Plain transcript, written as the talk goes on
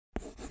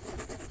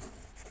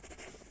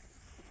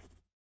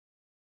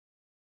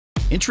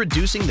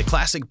Introducing the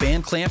classic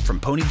band clamp from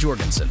Pony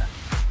Jorgensen.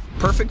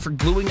 Perfect for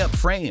gluing up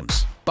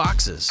frames,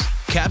 boxes,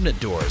 cabinet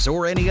doors,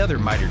 or any other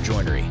miter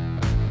joinery.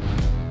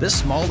 This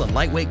small and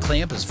lightweight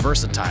clamp is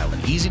versatile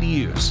and easy to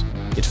use.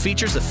 It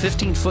features a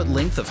 15-foot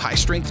length of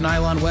high-strength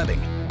nylon webbing,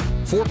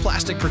 4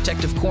 plastic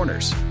protective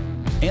corners,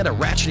 and a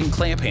ratcheting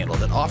clamp handle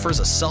that offers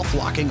a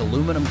self-locking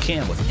aluminum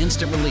cam with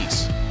instant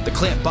release. The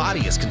clamp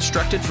body is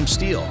constructed from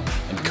steel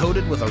and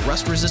coated with a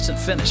rust-resistant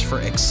finish for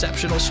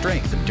exceptional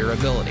strength and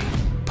durability.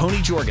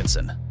 Pony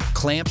Jorgensen,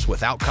 clamps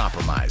without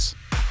compromise.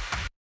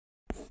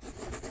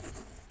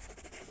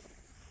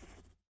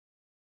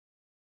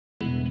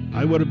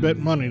 I would have bet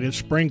money that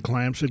spring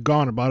clamps had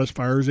gone about as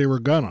far as they were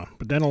gonna,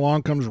 but then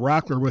along comes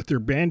Rockler with their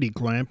bandy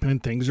clamp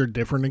and things are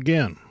different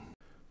again.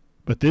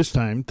 But this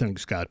time,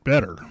 things got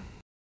better.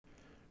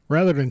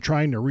 Rather than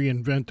trying to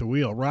reinvent the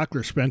wheel,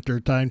 Rockler spent their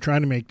time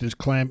trying to make this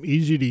clamp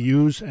easy to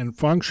use and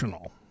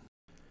functional.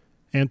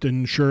 And to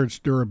ensure its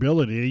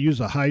durability, they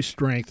use a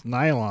high-strength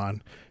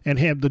nylon and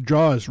have the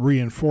jaws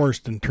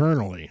reinforced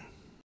internally.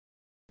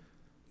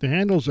 The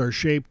handles are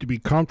shaped to be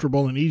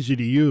comfortable and easy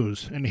to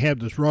use, and have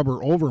this rubber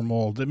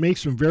overmold that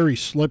makes them very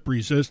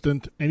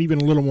slip-resistant and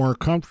even a little more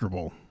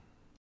comfortable.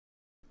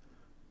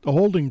 The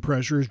holding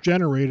pressure is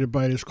generated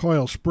by this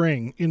coil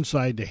spring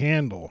inside the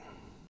handle.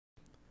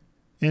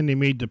 And they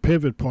made the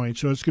pivot point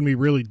so it's going to be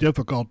really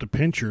difficult to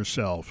pinch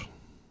yourself.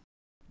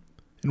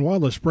 And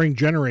while the spring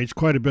generates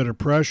quite a bit of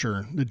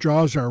pressure, the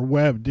jaws are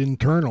webbed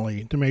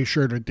internally to make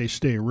sure that they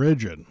stay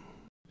rigid.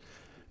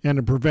 And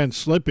to prevent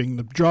slipping,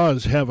 the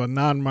jaws have a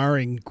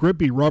non-marring,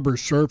 grippy rubber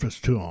surface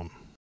to them.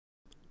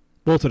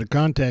 Both of the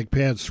contact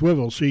pads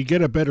swivel so you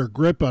get a better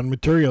grip on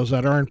materials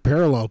that aren't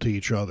parallel to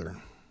each other.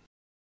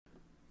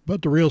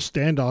 But the real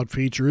standout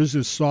feature is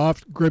this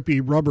soft,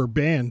 grippy rubber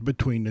band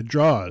between the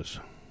jaws.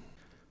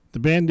 The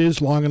band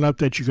is long enough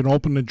that you can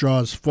open the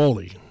jaws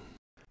fully.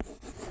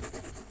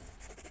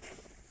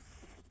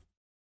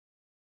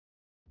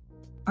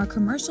 Our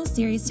commercial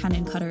series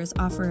tenon cutters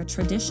offer a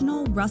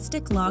traditional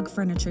rustic log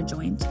furniture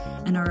joint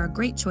and are a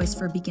great choice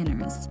for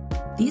beginners.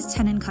 These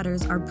tenon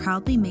cutters are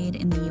proudly made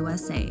in the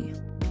USA.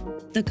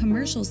 The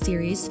commercial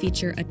series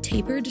feature a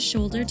tapered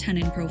shoulder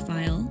tenon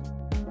profile,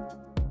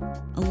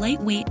 a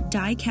lightweight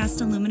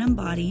die-cast aluminum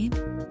body,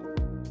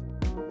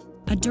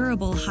 a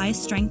durable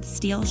high-strength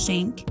steel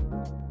shank,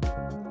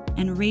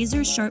 and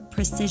razor-sharp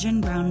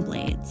precision ground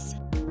blades.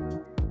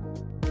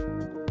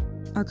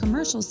 Our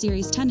commercial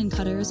series tenon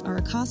cutters are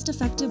a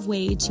cost-effective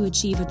way to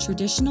achieve a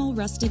traditional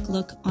rustic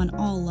look on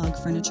all log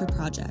furniture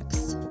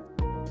projects.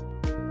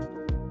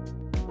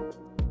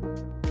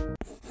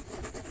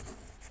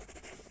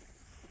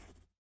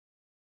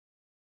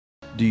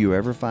 Do you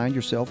ever find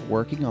yourself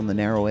working on the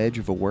narrow edge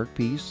of a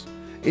workpiece?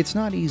 It's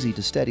not easy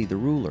to steady the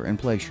ruler and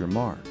place your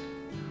mark.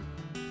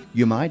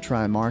 You might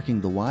try marking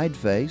the wide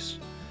face,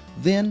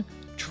 then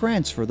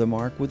transfer the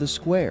mark with a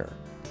square,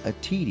 a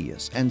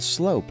tedious and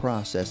slow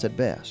process at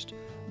best.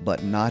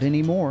 But not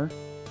anymore.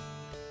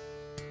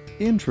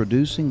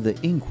 Introducing the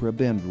Incra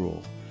bend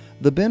rule.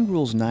 The bend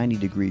rule's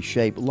 90-degree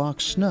shape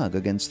locks snug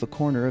against the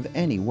corner of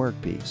any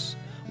workpiece,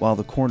 while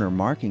the corner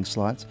marking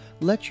slots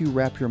let you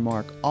wrap your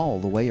mark all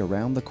the way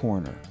around the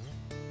corner.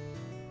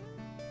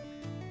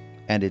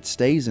 And it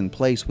stays in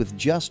place with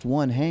just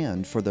one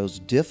hand for those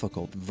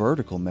difficult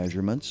vertical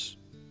measurements.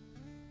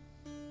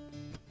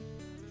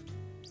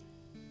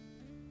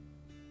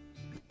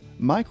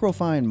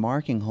 Microfine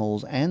marking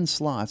holes and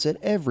slots at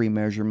every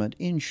measurement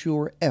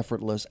ensure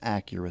effortless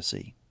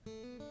accuracy.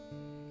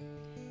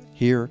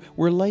 Here,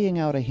 we're laying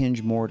out a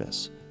hinge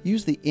mortise.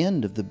 Use the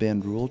end of the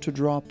bend rule to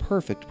draw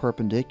perfect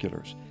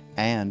perpendiculars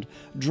and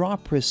draw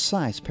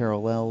precise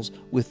parallels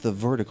with the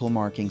vertical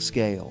marking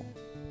scale.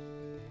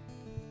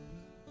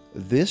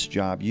 This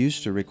job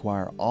used to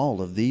require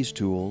all of these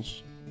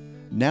tools.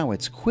 Now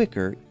it's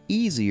quicker,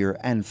 easier,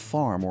 and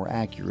far more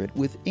accurate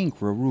with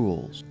Incra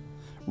rules.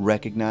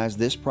 Recognize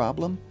this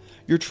problem?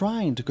 You're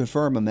trying to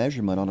confirm a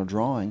measurement on a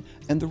drawing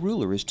and the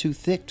ruler is too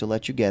thick to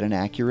let you get an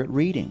accurate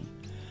reading.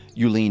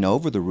 You lean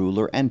over the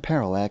ruler and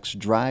parallax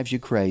drives you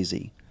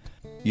crazy.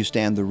 You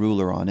stand the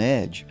ruler on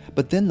edge,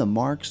 but then the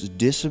marks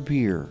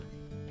disappear.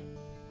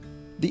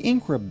 The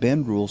Incra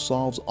bend rule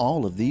solves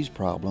all of these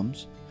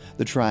problems.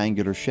 The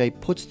triangular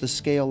shape puts the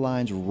scale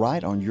lines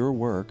right on your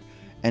work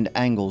and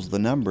angles the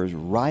numbers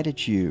right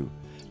at you.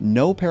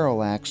 No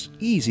parallax,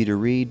 easy to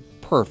read,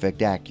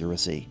 perfect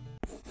accuracy.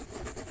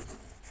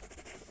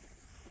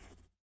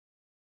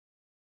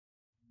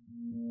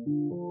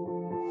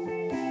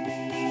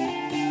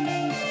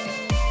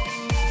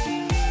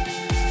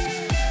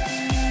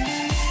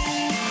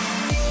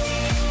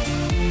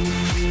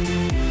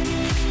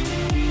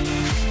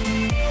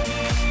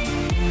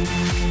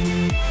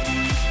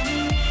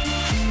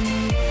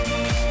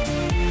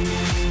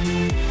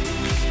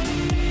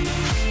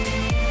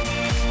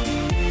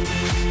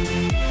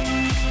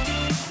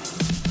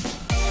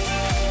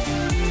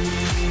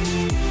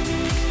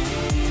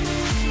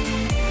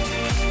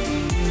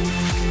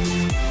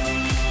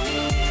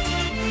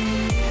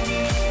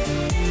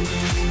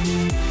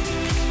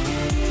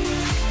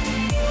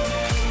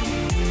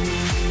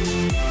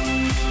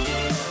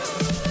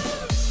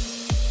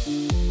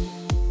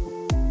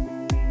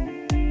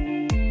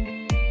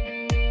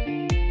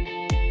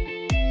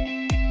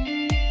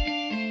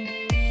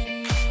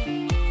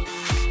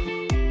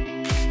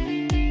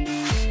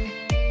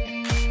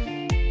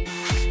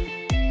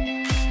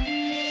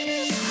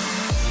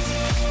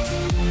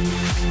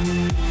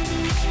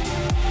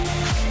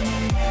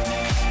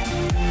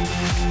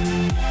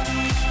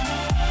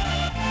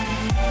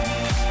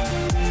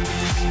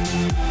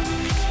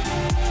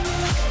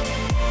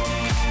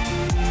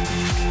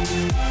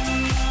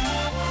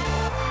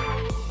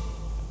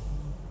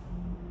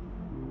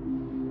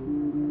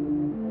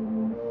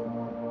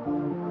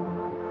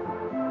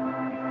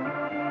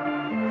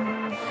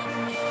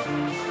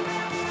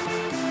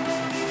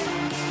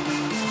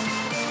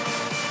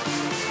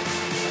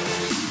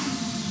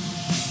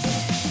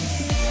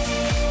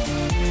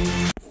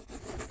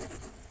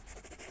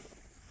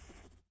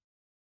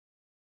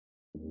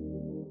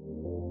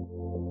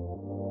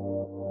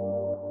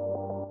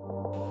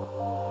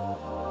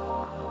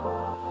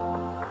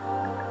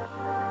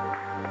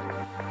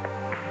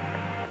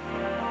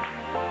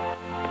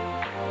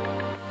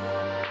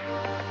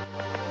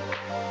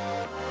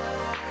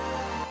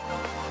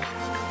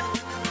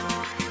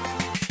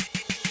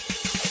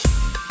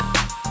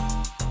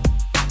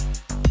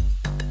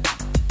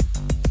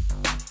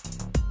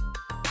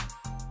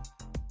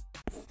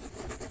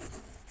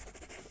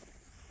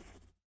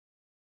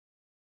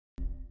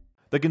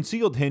 The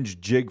concealed hinge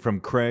jig from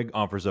Craig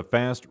offers a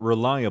fast,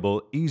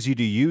 reliable,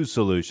 easy-to-use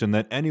solution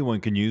that anyone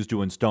can use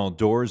to install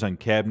doors on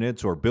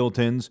cabinets or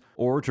built-ins,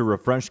 or to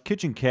refresh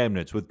kitchen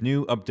cabinets with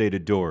new,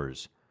 updated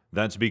doors.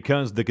 That's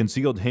because the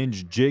concealed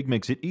hinge jig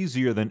makes it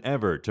easier than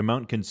ever to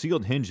mount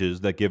concealed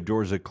hinges that give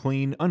doors a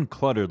clean,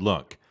 uncluttered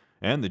look.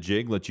 And the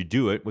jig lets you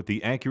do it with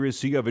the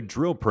accuracy of a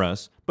drill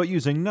press, but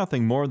using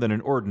nothing more than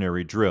an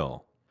ordinary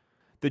drill.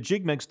 The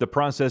jig makes the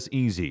process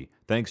easy,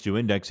 thanks to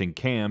indexing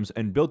cams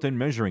and built-in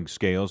measuring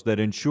scales that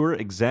ensure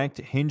exact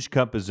hinge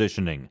cup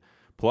positioning,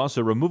 plus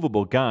a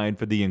removable guide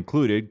for the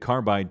included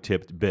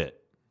carbide-tipped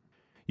bit.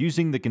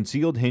 Using the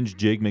concealed hinge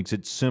jig makes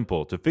it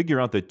simple to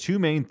figure out the two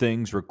main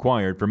things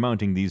required for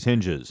mounting these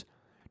hinges: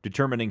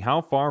 determining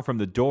how far from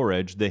the door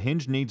edge the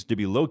hinge needs to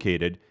be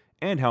located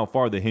and how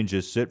far the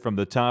hinges sit from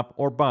the top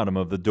or bottom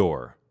of the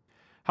door.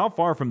 How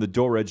far from the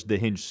door edge the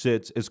hinge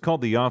sits is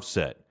called the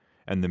offset,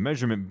 and the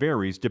measurement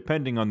varies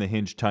depending on the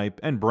hinge type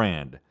and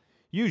brand.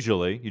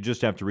 Usually, you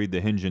just have to read the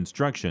hinge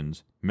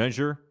instructions,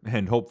 measure,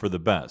 and hope for the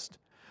best.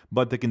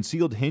 But the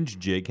concealed hinge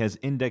jig has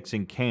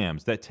indexing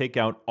cams that take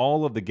out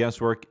all of the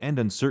guesswork and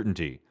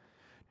uncertainty.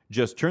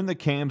 Just turn the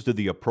cams to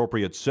the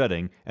appropriate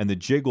setting and the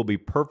jig will be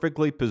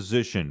perfectly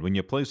positioned when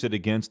you place it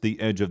against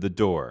the edge of the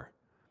door.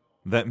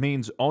 That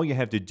means all you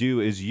have to do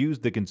is use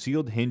the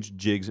concealed hinge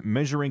jig's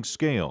measuring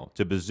scale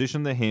to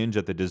position the hinge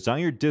at the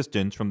desired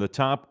distance from the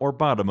top or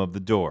bottom of the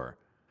door.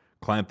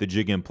 Clamp the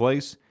jig in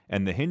place,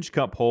 and the hinge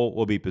cup hole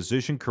will be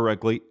positioned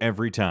correctly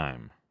every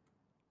time.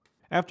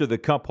 After the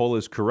cup hole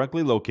is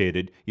correctly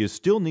located, you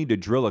still need to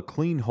drill a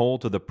clean hole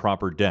to the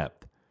proper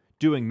depth.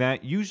 Doing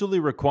that usually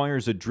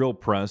requires a drill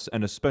press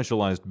and a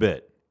specialized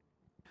bit.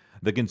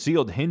 The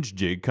concealed hinge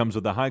jig comes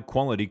with a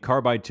high-quality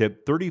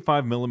carbide-tipped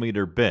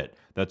 35mm bit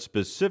that's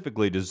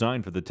specifically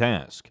designed for the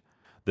task.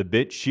 The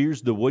bit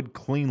shears the wood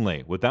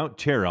cleanly without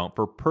tear out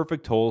for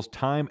perfect holes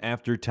time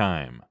after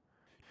time.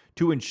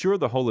 To ensure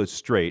the hole is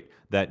straight,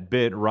 that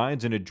bit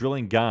rides in a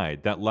drilling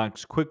guide that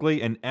locks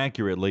quickly and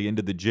accurately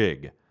into the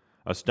jig.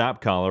 A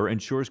stop collar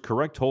ensures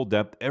correct hole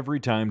depth every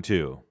time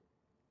too.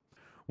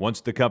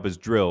 Once the cup is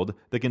drilled,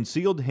 the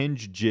concealed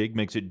hinge jig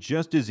makes it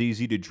just as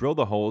easy to drill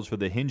the holes for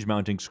the hinge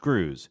mounting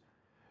screws.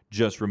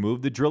 Just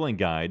remove the drilling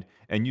guide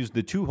and use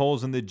the two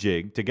holes in the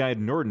jig to guide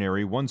an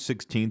ordinary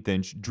 1/16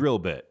 inch drill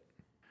bit.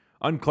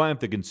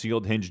 Unclamp the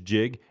concealed hinge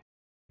jig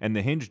and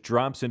the hinge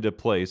drops into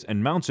place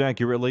and mounts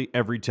accurately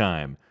every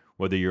time,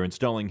 whether you're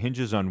installing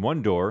hinges on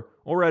one door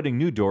or adding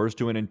new doors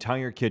to an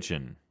entire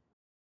kitchen.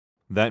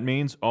 That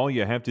means all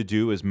you have to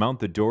do is mount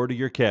the door to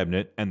your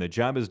cabinet and the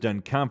job is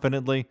done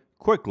confidently,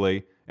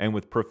 quickly, and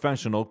with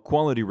professional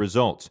quality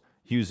results,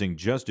 using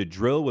just a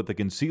drill with a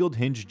concealed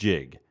hinge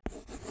jig.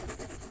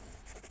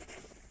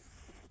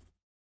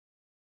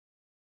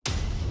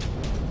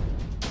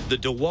 The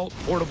DeWalt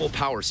Portable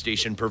Power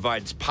Station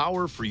provides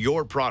power for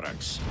your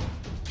products.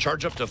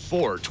 Charge up to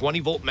 4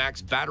 20-volt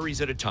max batteries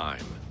at a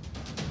time.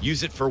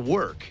 Use it for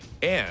work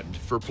and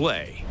for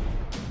play.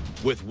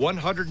 With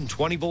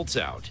 120 volts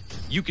out,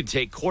 you can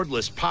take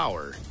cordless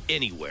power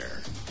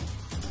anywhere.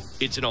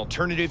 It's an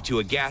alternative to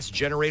a gas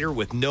generator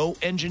with no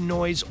engine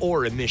noise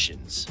or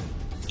emissions.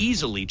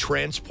 Easily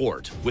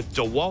transport with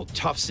DeWalt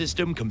Tough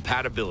System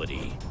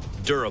compatibility.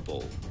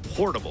 Durable,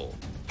 portable,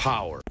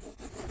 power.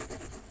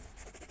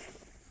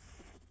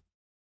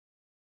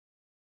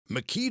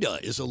 Makita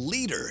is a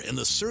leader in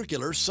the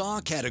circular saw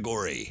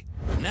category.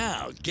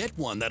 Now get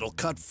one that'll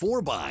cut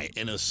 4x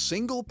in a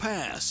single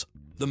pass.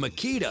 The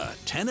Makita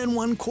 10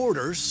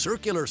 1/4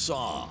 circular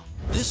saw.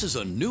 This is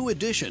a new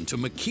addition to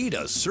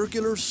Makita's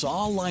circular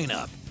saw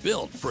lineup,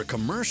 built for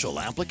commercial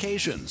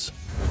applications.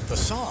 The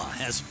saw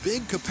has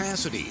big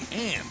capacity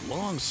and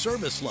long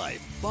service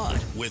life,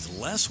 but with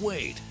less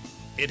weight.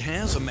 It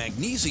has a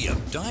magnesium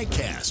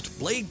die-cast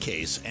blade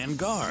case and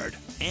guard,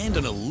 and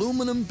an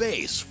aluminum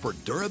base for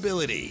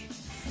durability.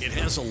 It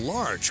has a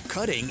large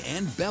cutting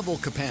and bevel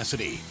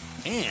capacity,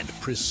 and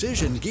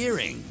precision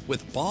gearing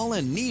with ball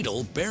and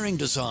needle bearing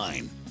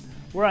design.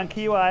 We're on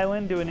Kiowa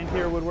Island doing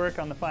interior woodwork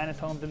on the finest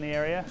homes in the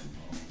area.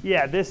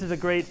 Yeah, this is a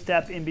great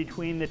step in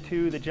between the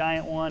two, the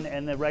giant one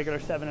and the regular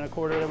 7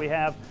 1/4 that we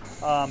have.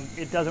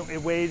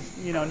 It weighs,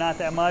 not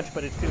that much,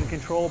 but it's in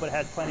control, but it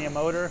has plenty of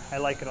motor. I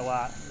like it a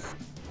lot.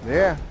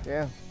 Yeah,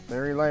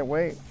 very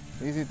lightweight,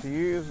 easy to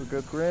use, a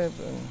good grip,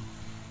 and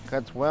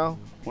cuts well.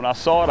 When I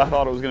saw it, I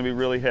thought it was going to be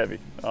really heavy.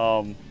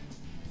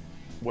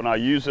 When I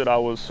used it, I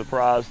was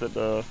surprised at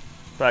the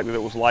fact that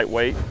it was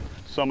lightweight.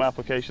 Some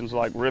applications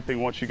like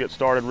ripping, once you get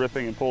started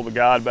ripping and pull the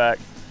guide back,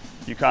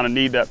 you kind of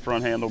need that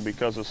front handle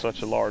because it's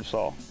such a large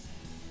saw.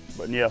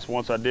 But yes,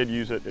 once I did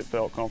use it, it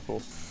felt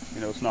comfortable.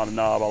 You know, it's not a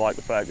knob. I like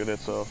the fact that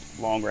it's a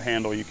longer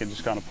handle. You can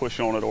just kind of push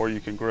on it or you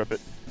can grip it.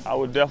 I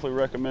would definitely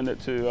recommend it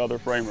to other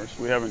framers.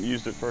 We haven't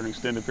used it for an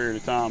extended period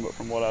of time, but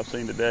from what I've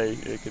seen today,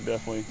 it could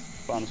definitely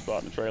find a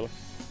spot in the trailer.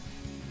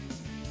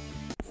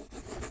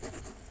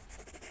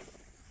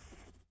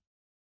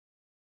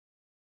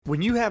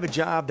 When you have a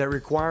job that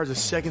requires a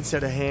second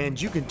set of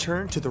hands, you can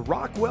turn to the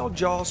Rockwell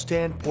Jaw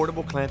Stand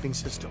Portable Clamping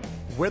System.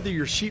 Whether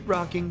you're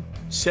sheetrocking,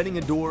 setting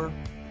a door,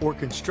 or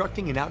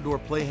constructing an outdoor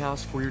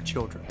playhouse for your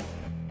children,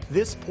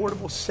 this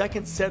portable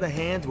second set of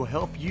hands will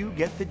help you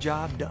get the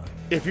job done.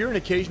 If you're an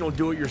occasional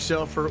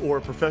do-it-yourselfer or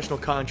a professional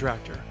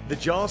contractor, the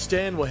Jaw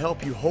Stand will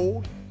help you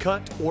hold,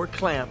 cut, or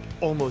clamp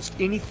almost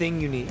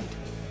anything you need.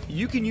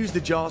 You can use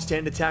the Jaw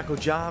Stand to tackle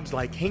jobs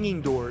like hanging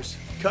doors,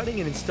 cutting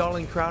and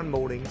installing crown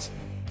moldings,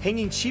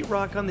 hanging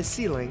sheetrock on the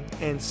ceiling,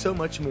 and so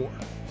much more.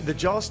 The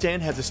Jaw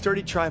Stand has a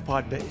sturdy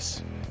tripod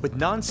base with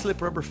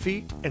non-slip rubber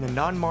feet and a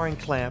non-marring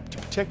clamp to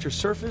protect your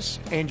surface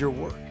and your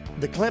work.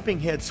 The clamping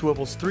head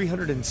swivels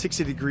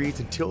 360 degrees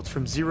and tilts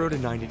from 0 to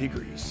 90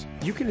 degrees.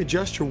 You can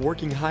adjust your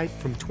working height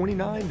from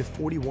 29 to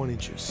 41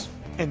 inches.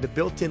 And the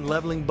built-in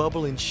leveling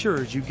bubble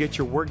ensures you get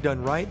your work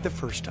done right the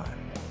first time.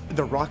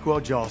 The Rockwell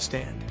Jaw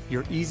Stand,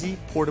 your easy,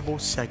 portable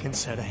second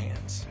set of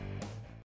hands.